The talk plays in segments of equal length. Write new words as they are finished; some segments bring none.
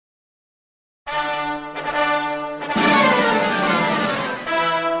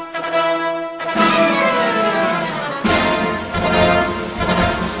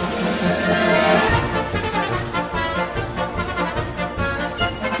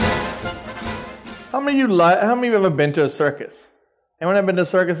many of you have ever been to a circus? Anyone ever been to a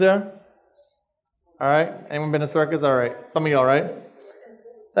circus there? All right. Anyone been to a circus? All right. Some of y'all, right?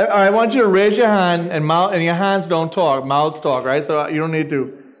 All right. I want you to raise your hand and your hands don't talk. Mouths talk, right? So you don't need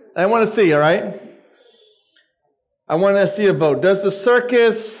to. I want to see. All right. I want to see a vote. Does the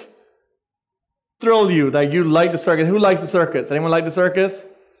circus thrill you? That you like the circus? Who likes the circus? Anyone like the circus?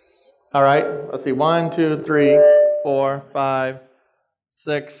 All right. Let's see. 1, 2, 3, 4, 5,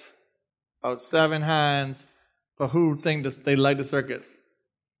 6, about 7 hands for who think they like the circus.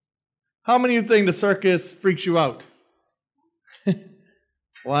 How many of you think the circus freaks you out?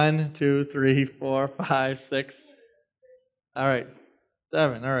 1, 2, 3, 4, 5, 6. All right.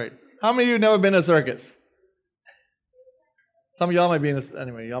 7. All right. How many of you have never been to a circus? Some of y'all might be in a,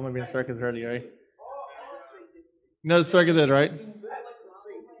 anyway, y'all might be in a circus already, right? You know what the circus is, right?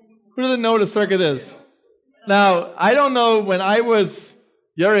 Who doesn't know what a circus is? Now, I don't know, when I was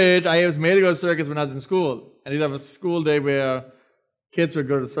your age, I was made to go to circus when I was in school. And you'd have a school day where kids would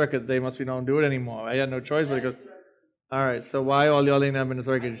go to the circus. They must be don't do it anymore. I had no choice but to go. All right, so why all y'all ain't never been to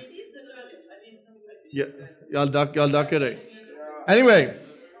circus? Yeah, y'all duck it. Anyway,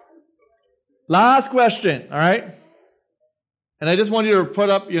 last question, all right? And I just want you to put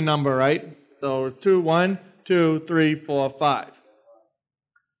up your number, right? So it's 1, 2, 3, 4, 5.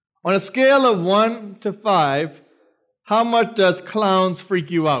 On a scale of 1 to 5, how much does clowns freak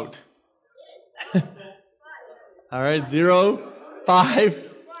you out? All right, 0, 5,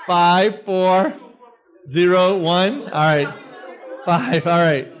 5, 4, 0, 1. All right, 5. All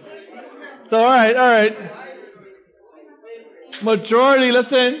right. So, all right.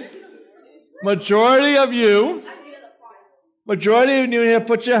 Listen. Majority of you here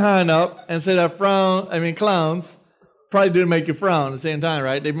put your hand up and say that clowns probably do make you frown at the same time,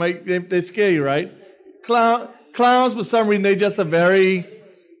 right? They scare you, right? Clowns, for some reason, they just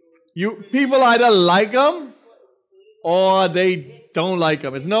people either like them or they don't like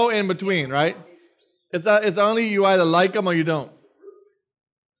them. It's no in between, right? It's only you either like them or you don't.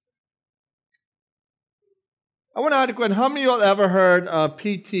 I want to ask a question. How many of you have ever heard of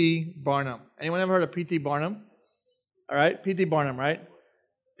P.T. Barnum? Anyone ever heard of P.T. Barnum? All right, P.T. Barnum, right?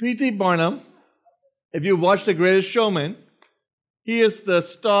 P.T. Barnum, if you watch The Greatest Showman, he is the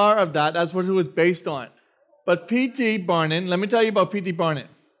star of that. That's what it was based on. But P.T. Barnum, let me tell you about P.T. Barnum.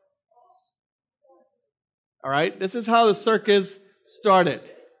 All right, this is how the circus started.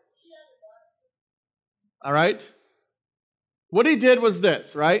 All right? What he did was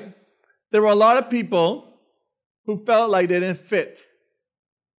this, right? There were a lot of people who felt like they didn't fit.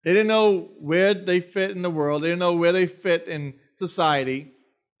 They didn't know where they fit in the world. They didn't know where they fit in society.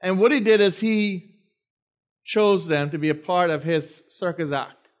 And what he did is he chose them to be a part of his circus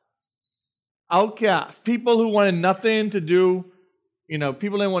act. Outcasts, people who wanted nothing to do,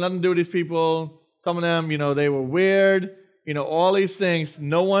 people didn't want nothing to do with these people. Some of them, they were weird, all these things.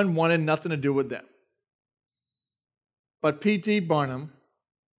 No one wanted nothing to do with them. But P.T. Barnum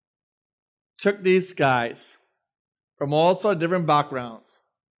took these guys from all sorts of different backgrounds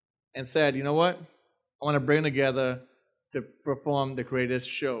and said, you know what? I want to bring them together to perform the greatest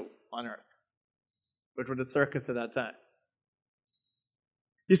show on earth, which was the circus at that time.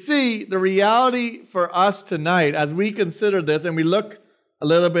 You see, the reality for us tonight, as we consider this and we look a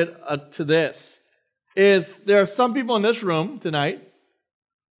little bit to this, is there are some people in this room tonight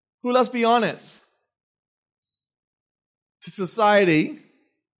who, let's be honest, to society,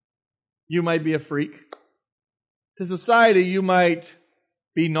 you might be a freak. To society, you might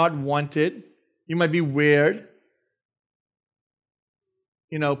be not wanted. You might be weird.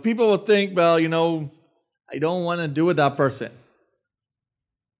 People will think, well, I don't want to do with that person.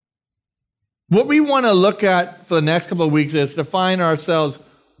 What we want to look at for the next couple of weeks is to find ourselves,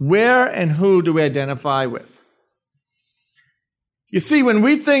 where and who do we identify with? You see, when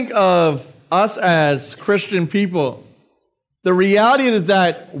we think of us as Christian people, the reality is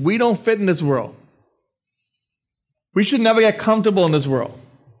that we don't fit in this world. We should never get comfortable in this world.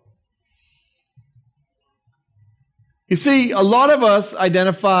 You see, a lot of us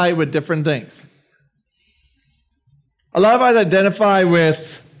identify with different things. A lot of us identify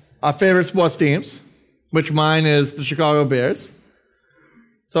with our favorite sports teams, which mine is the Chicago Bears.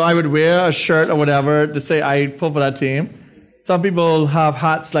 So I would wear a shirt or whatever to say I pull for that team. Some people have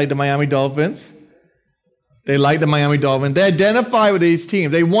hats like the Miami Dolphins. They like the Miami Dolphins. They identify with these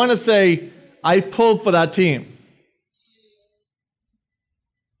teams. They want to say, I pull for that team.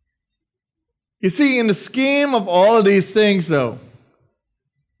 You see, in the scheme of all of these things, though,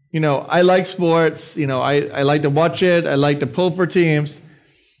 I like sports. I like to watch it. I like to pull for teams.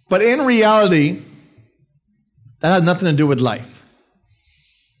 But in reality, that has nothing to do with life.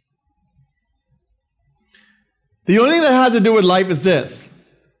 The only thing that has to do with life is this.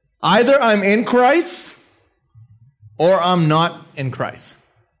 Either I'm in Christ or I'm not in Christ.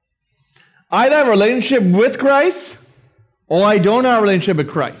 Either I have a relationship with Christ or I don't have a relationship with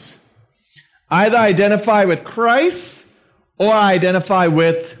Christ. Either I identify with Christ or I identify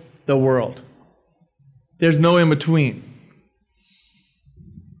with the world. There's no in between.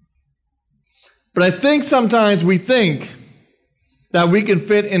 But I think sometimes we think that we can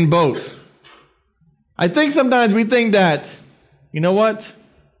fit in both. I think sometimes we think that, you know what?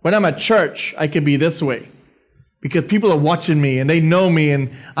 When I'm at church, I can be this way. Because people are watching me and they know me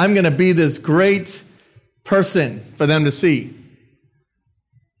and I'm going to be this great person for them to see.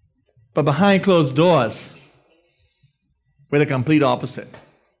 But behind closed doors, we're the complete opposite.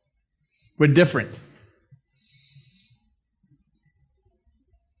 We're different.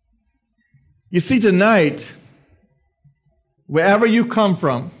 You see, tonight, wherever you come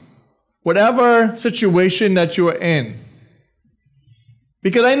from, whatever situation that you are in,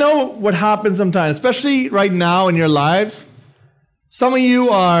 because I know what happens sometimes, especially right now in your lives, some of you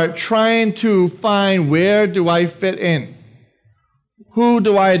are trying to find, where do I fit in? Who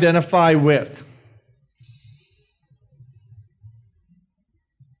do I identify with?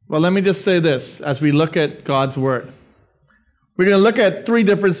 Well, let me just say this as we look at God's Word. We're going to look at 3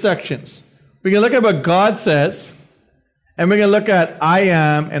 different sections. We're going to look at what God says, and we're going to look at I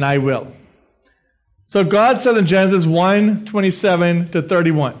am and I will. So God said in Genesis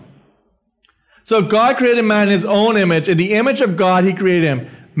 1:27-31. So God created man in his own image. In the image of God he created him.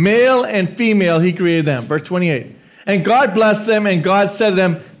 Male and female he created them. Verse 28. And God blessed them, and God said to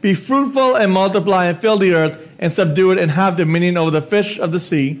them, be fruitful and multiply and fill the earth and subdue it and have dominion over the fish of the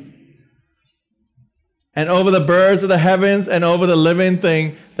sea and over the birds of the heavens and over the living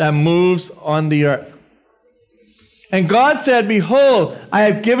thing that moves on the earth. And God said, behold, I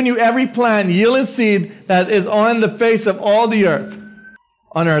have given you every plant yielding seed that is on the face of all the earth.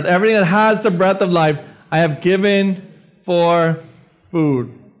 On earth, everything that has the breath of life, I have given for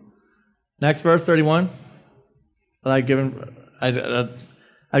food. Next verse, 31. I've given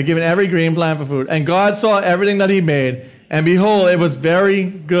every green plant for food. And God saw everything that he made, and behold, it was very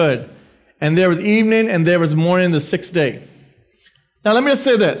good. And there was evening, and there was morning the 6th day. Now let me just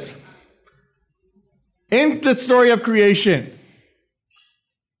say this. In the story of creation,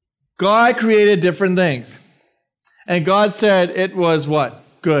 God created different things. And God said it was what?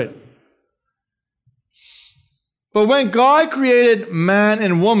 Good. But when God created man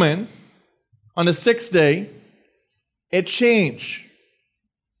and woman on the 6th day, it changed.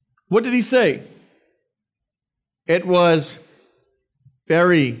 What did he say? It was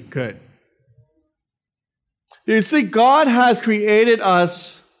very good. You see, God has created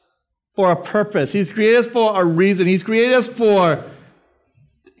us for a purpose. He's created us for a reason. He's created us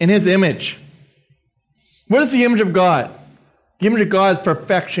in his image. What is the image of God? The image of God is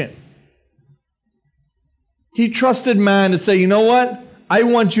perfection. He trusted man to say, you know what? I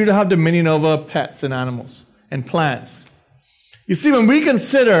want you to have dominion over pets and animals and plants. You see, when we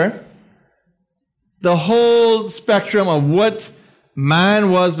consider the whole spectrum of what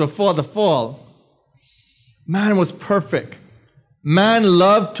man was before the fall, man was perfect. Man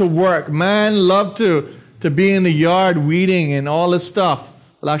loved to work. Man loved to be in the yard weeding and all this stuff.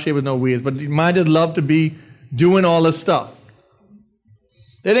 Well, actually, there was no weeds, but man just loved to be doing all this stuff.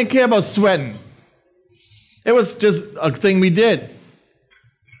 They didn't care about sweating. It was just a thing we did.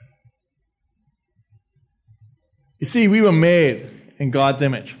 You see, we were made in God's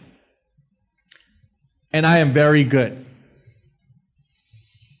image. And I am very good.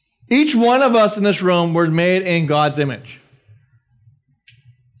 Each one of us in this room were made in God's image.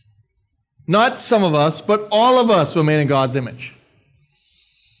 Not some of us, but all of us were made in God's image.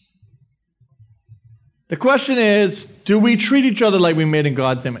 The question is, do we treat each other like we're made in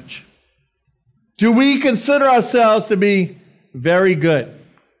God's image? Do we consider ourselves to be very good?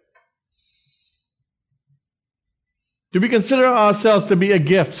 Do we consider ourselves to be a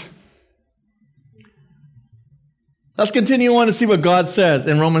gift? Let's continue on to see what God says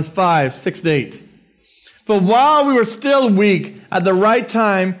in Romans 5:6-8. For while we were still weak, at the right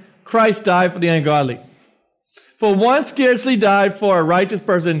time, Christ died for the ungodly. For one scarcely died for a righteous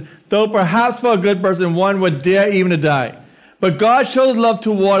person, though perhaps for a good person one would dare even to die. But God showed his love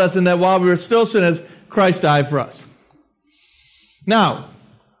toward us in that while we were still sinners, Christ died for us. Now,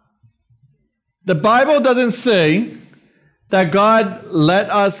 the Bible doesn't say that God let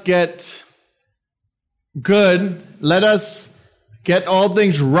us get good, let us get all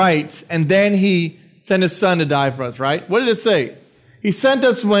things right, and then he sent his son to die for us, right? What did it say? He sent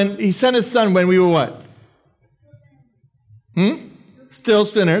his son when we were what? Still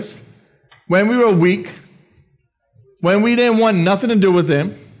sinners. When we were weak. when we didn't want nothing to do with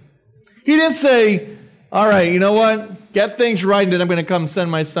him. He didn't say, all right, you know what? Get things right and then I'm going to come send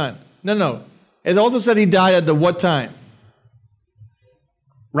my son. No. It also said he died at the what time?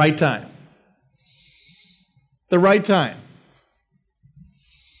 Right time. The right time.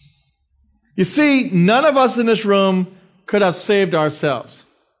 You see, none of us in this room could have saved ourselves.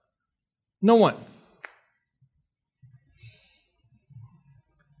 No one.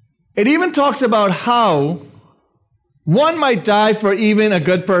 It even talks about how one might die for even a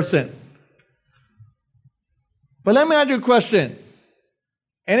good person. But let me ask you a question.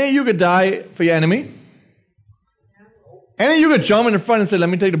 Any of you could die for your enemy? Any of you could jump in the front and say, let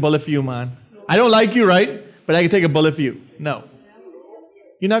me take the bullet for you, man. I don't like you, right? But I can take a bullet for you. No.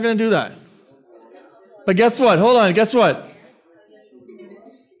 You're not going to do that. But guess what? Hold on. Guess what?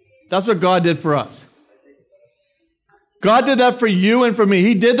 That's what God did for us. God did that for you and for me.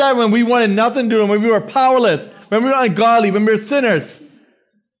 He did that when we wanted nothing to do, when we were powerless, when we were ungodly, when we were sinners.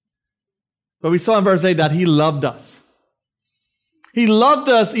 But we saw in verse 8 that He loved us. He loved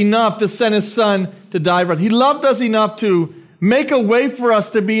us enough to send His Son to die for us. He loved us enough to make a way for us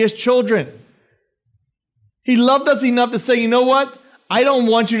to be His children. He loved us enough to say, you know what? I don't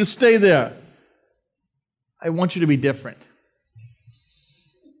want you to stay there. I want you to be different.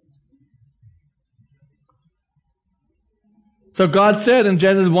 So God said in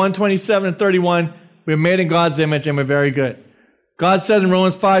Genesis 1:27 and 31, we're made in God's image and we're very good. God said in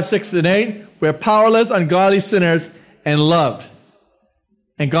Romans 5, 6 and 8, we're powerless, ungodly sinners and loved.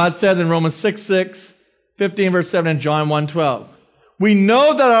 And God said in Romans 6, 15 verse 7 and John 1:12, we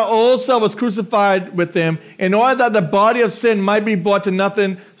know that our old self was crucified with Him in order that the body of sin might be brought to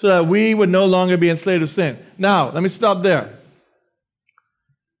nothing so that we would no longer be enslaved to sin. Now, let me stop there.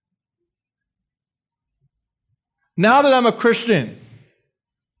 Now that I'm a Christian,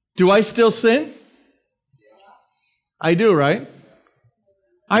 do I still sin? I do, right?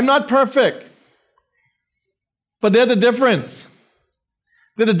 I'm not perfect. But there's a difference.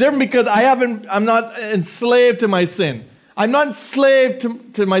 There's a difference because I'm not enslaved to my sin. I'm not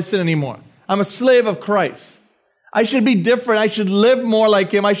enslaved to my sin anymore. I'm a slave of Christ. I should be different. I should live more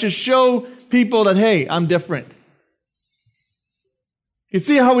like Him. I should show people that, hey, I'm different. You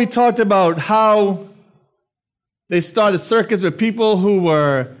see how we talked about how they started circus with people who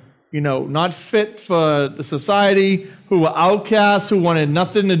were, not fit for the society, who were outcasts, who wanted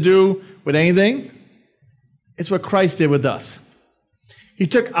nothing to do with anything? It's what Christ did with us. He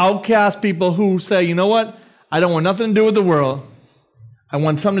took outcast people who say, you know what? I don't want nothing to do with the world. I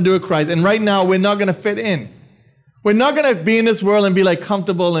want something to do with Christ. And right now, we're not going to fit in. We're not going to be in this world and be like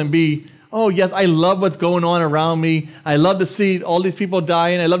comfortable and be, oh yes, I love what's going on around me. I love to see all these people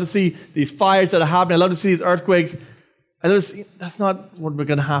dying. I love to see these fires that are happening. I love to see these earthquakes. That's not what we're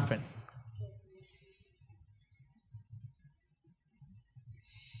going to happen.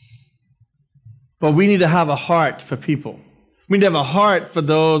 But we need to have a heart for people. We need to have a heart for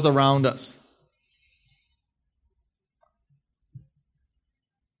those around us.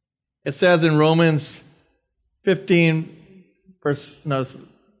 It says in Romans 15 verse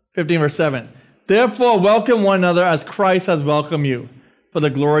 7, therefore welcome one another as Christ has welcomed you for the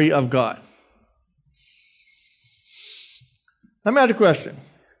glory of God. Let me ask you a question.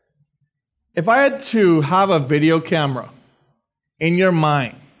 If I had to have a video camera in your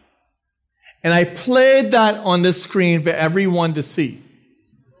mind, and I played that on this screen for everyone to see,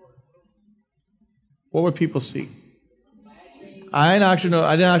 what would people see? I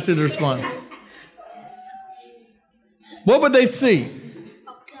didn't actually respond. What would they see?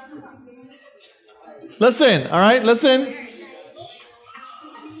 Listen, all right, listen.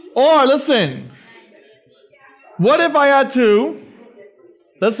 Or listen. What if I had to,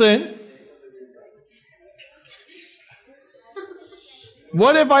 listen.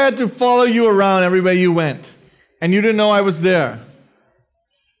 What if I had to follow you around everywhere you went and you didn't know I was there?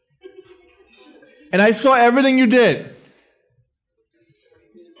 And I saw everything you did.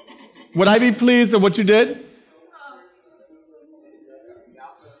 Would I be pleased with what you did?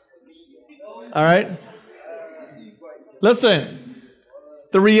 All right? Listen.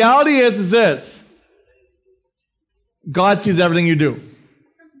 The reality is this. God sees everything you do.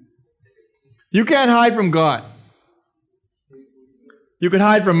 You can't hide from God. You can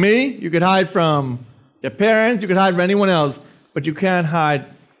hide from me. You can hide from your parents. You can hide from anyone else. But you can't hide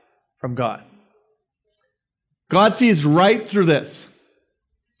from God. God sees right through this.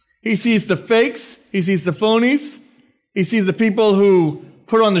 He sees the fakes. He sees the phonies. He sees the people who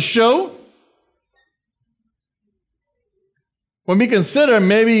put on the show. When we consider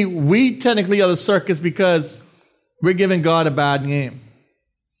maybe we technically are the circus because we're giving God a bad name.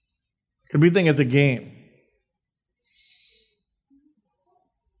 Because we think it's a game.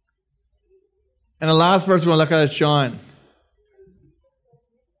 And the last verse we're going to look at is John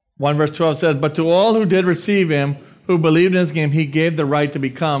 1 verse 12 says, "But to all who did receive him, who believed in his name, he gave the right to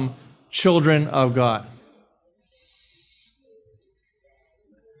become children of God."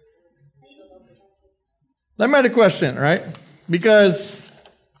 Let me ask a question, right? Because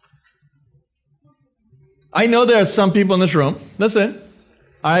I know there are some people in this room. Listen,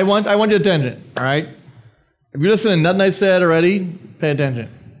 I want your attention, all right? If you listen to nothing I said already, pay attention.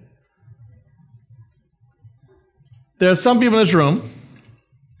 There are some people in this room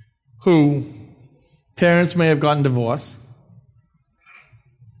who parents may have gotten divorced.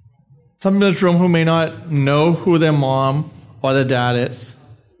 Some people in this room who may not know who their mom or their dad is.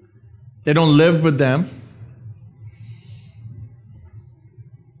 They don't live with them.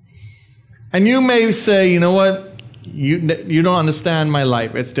 And you may say, you know what? You don't understand my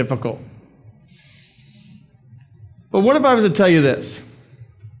life. It's difficult. But what if I was to tell you this?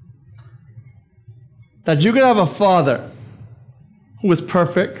 That you could have a father who is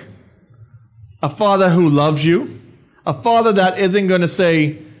perfect, a father who loves you, a father that isn't going to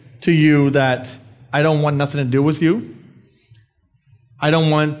say to you that I don't want nothing to do with you. I don't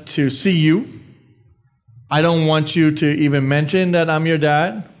want to see you. I don't want you to even mention that I'm your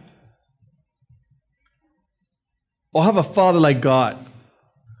dad. Or have a father like God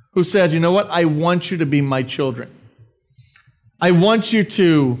who says, you know what? I want you to be my children. I want you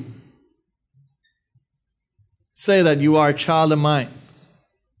to say that you are a child of mine.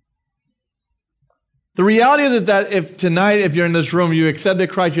 The reality is that if tonight, if you're in this room, you accepted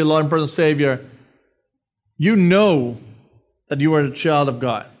Christ, your Lord and personal Savior, you know that you are a child of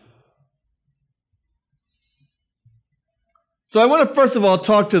God. So I want to first of all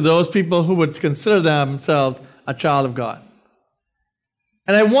talk to those people who would consider themselves a child of God.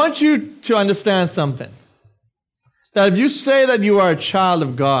 And I want you to understand something. That if you say that you are a child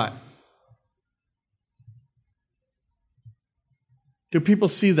of God, do people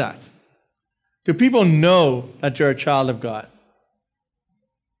see that? Do people know that you're a child of God?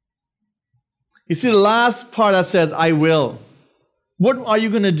 You see the last part that says, I will. What are you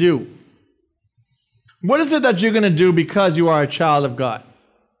going to do? What is it that you're going to do because you are a child of God?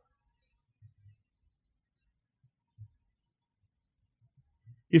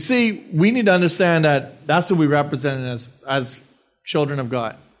 You see, we need to understand that that's who we represent as children of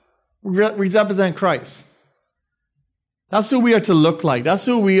God. We represent Christ. That's who we are to look like. That's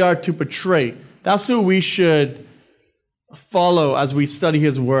who we are to portray. That's who we should follow as we study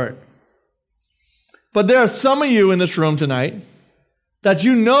His Word. But there are some of you in this room tonight that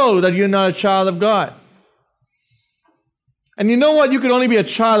you know that you're not a child of God. And you know what? You could only be a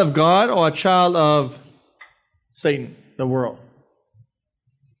child of God or a child of Satan, the world.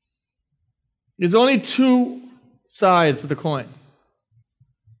 There's only two sides of the coin.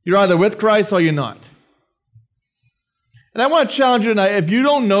 You're either with Christ or you're not. And I want to challenge you tonight, if you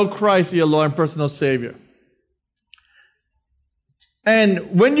don't know Christ as your Lord and personal Savior,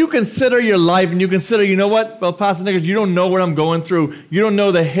 and when you consider your life and you consider, you know what? Well, Pastor Nicholas, you don't know what I'm going through. You don't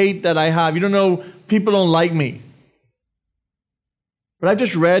know the hate that I have. You don't know people don't like me. But I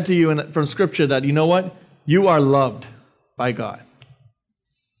just read to you from Scripture that, you know what? You are loved by God.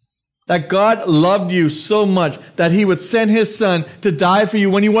 That God loved you so much that He would send His Son to die for you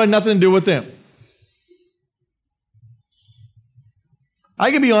when you wanted nothing to do with Him.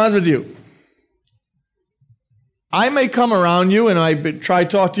 I can be honest with you. I may come around you and I try to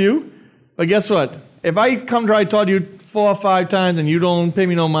talk to you, but guess what? If I come try to talk to you 4 or 5 times and you don't pay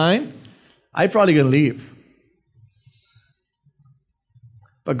me no mind, I'm probably going to leave.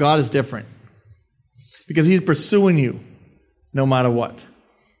 But God is different. Because He's pursuing you no matter what.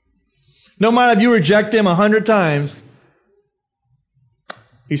 No matter if you reject Him 100 times,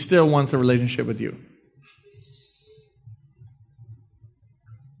 He still wants a relationship with you.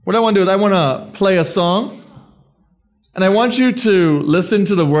 What I want to do is I want to play a song. And I want you to listen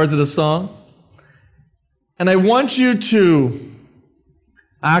to the words of the song. And I want you to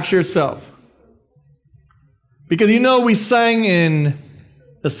ask yourself. Because you know we sang in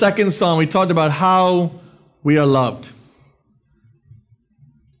the second song, we talked about how we are loved.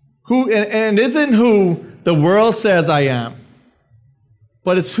 And it isn't who the world says I am,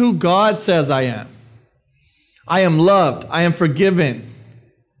 but it's who God says I am. I am loved. I am forgiven.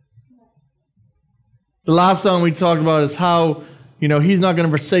 The last song we talked about is how, He's not going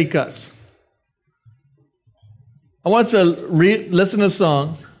to forsake us. I want us to listen to the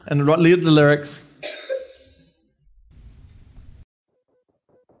song and read the lyrics.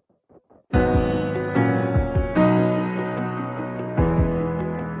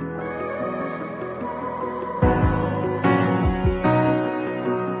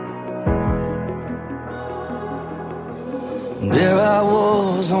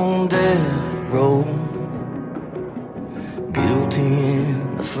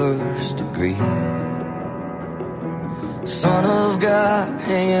 first degree. Son of God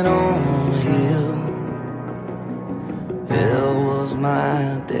hanging on a hill, hell was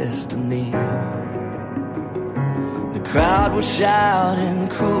my destiny. The crowd was shouting,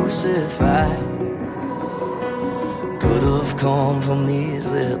 crucify. Could have come from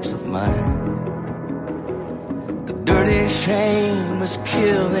these lips of mine. The dirty shame was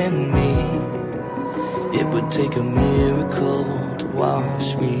killing me. It would take a miracle to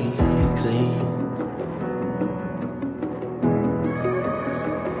wash me clean.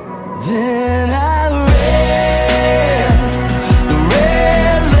 Then I read the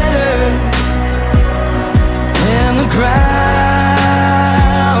red letters, and the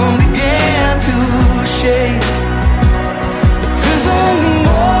ground began to shake. The prison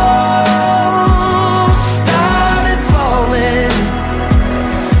walls started falling,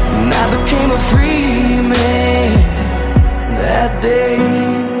 and I became a free man that day.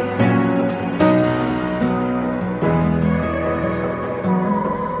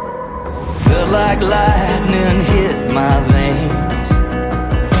 Like lightning hit my veins,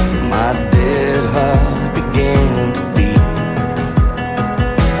 my dead heart began to beat.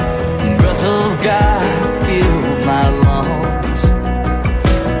 Breath of God filled my lungs,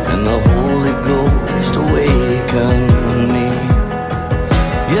 and the Holy Ghost awakened me.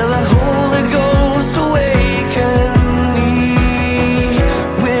 Yeah, the Holy Ghost awakened me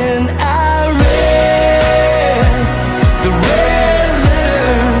when I read the red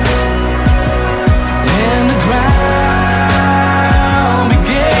letters. The ground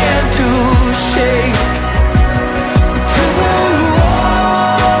began to shake. The prison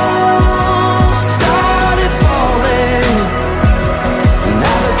walls started falling, and I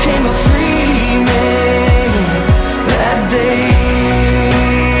became a free man that day.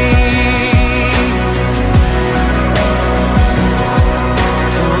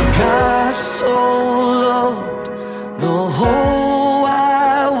 For God so loved the whole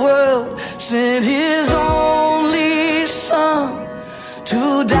wide world, sent His only Son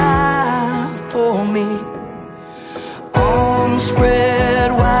to die for me. Arms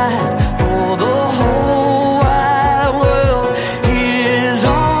spread wide for the whole wide world. His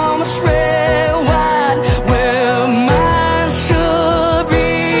arms spread wide where mine should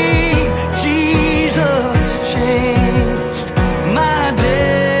be. Jesus changed my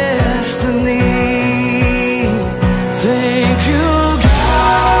destiny. Thank you,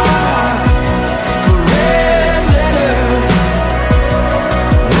 God, for red letters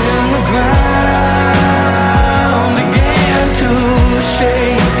when the ground began to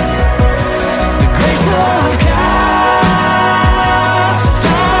shake. The grace of God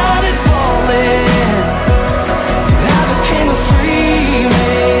started falling, and I became a free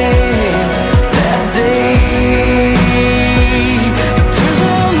man that day. The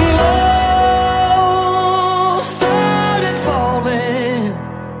prison walls started falling,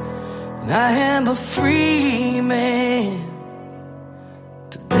 and I am a free man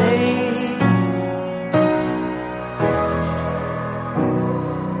today.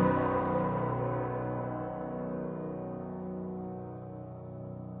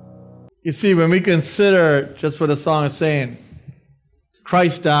 You see, when we consider just what the song is saying,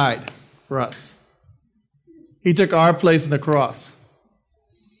 Christ died for us. He took our place on the cross.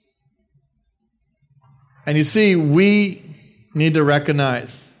 And you see, we need to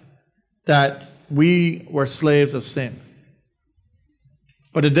recognize that we were slaves of sin.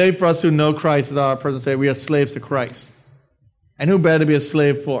 But today, for us who know Christ, as our person say, we are slaves to Christ. And who better to be a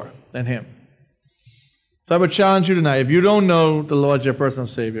slave for than Him? So I would challenge you tonight, if you don't know the Lord as your personal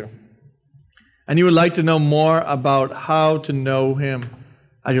Savior, and you would like to know more about how to know Him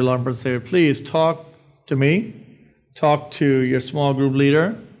as your Lord and personal Savior, please talk to me, talk to your small group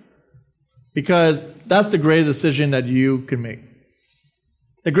leader, because that's the greatest decision that you can make.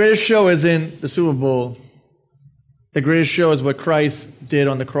 The greatest show isn't the Super Bowl. The greatest show is what Christ did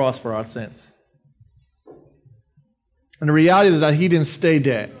on the cross for our sins. And the reality is that He didn't stay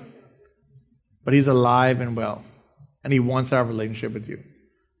dead, but He's alive and well, and He wants to have a relationship with you.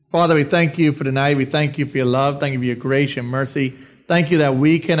 Father, we thank You for tonight. We thank You for Your love. Thank You for Your grace and mercy. Thank You that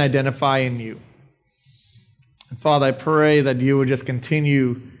we can identify in You. And Father, I pray that You would just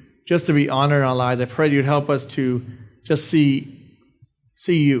continue just to be honored in our lives. I pray You'd help us to just see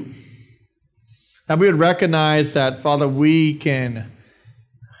You. That we would recognize that, Father, we can,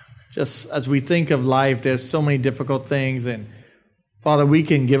 just as we think of life, there's so many difficult things, and Father, we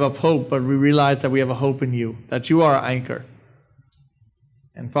can give up hope, but we realize that we have a hope in You, that You are our anchor.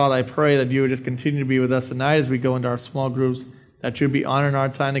 And Father, I pray that You would just continue to be with us tonight as we go into our small groups, that You'd be honored in our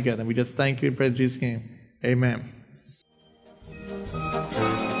time together. And we just thank You and pray in Jesus' name. Amen.